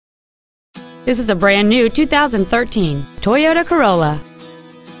This is a brand new 2013 Toyota Corolla.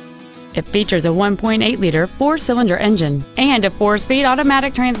 It features a 1.8-liter four-cylinder engine and a 4-speed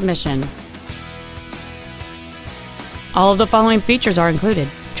automatic transmission. All of the following features are included: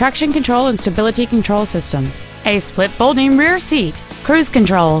 traction control and stability control systems, a split folding rear seat, cruise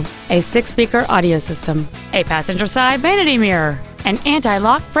control, a 6-speaker audio system, a passenger side vanity mirror, an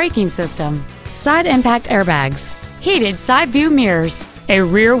anti-lock braking system, side impact airbags, heated side view mirrors, a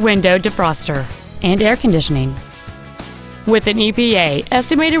rear window defroster, and air conditioning. With an EPA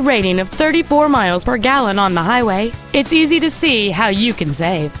estimated rating of 34 miles per gallon on the highway, it's easy to see how you can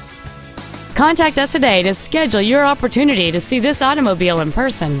save. Contact us today to schedule your opportunity to see this automobile in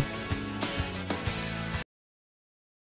person.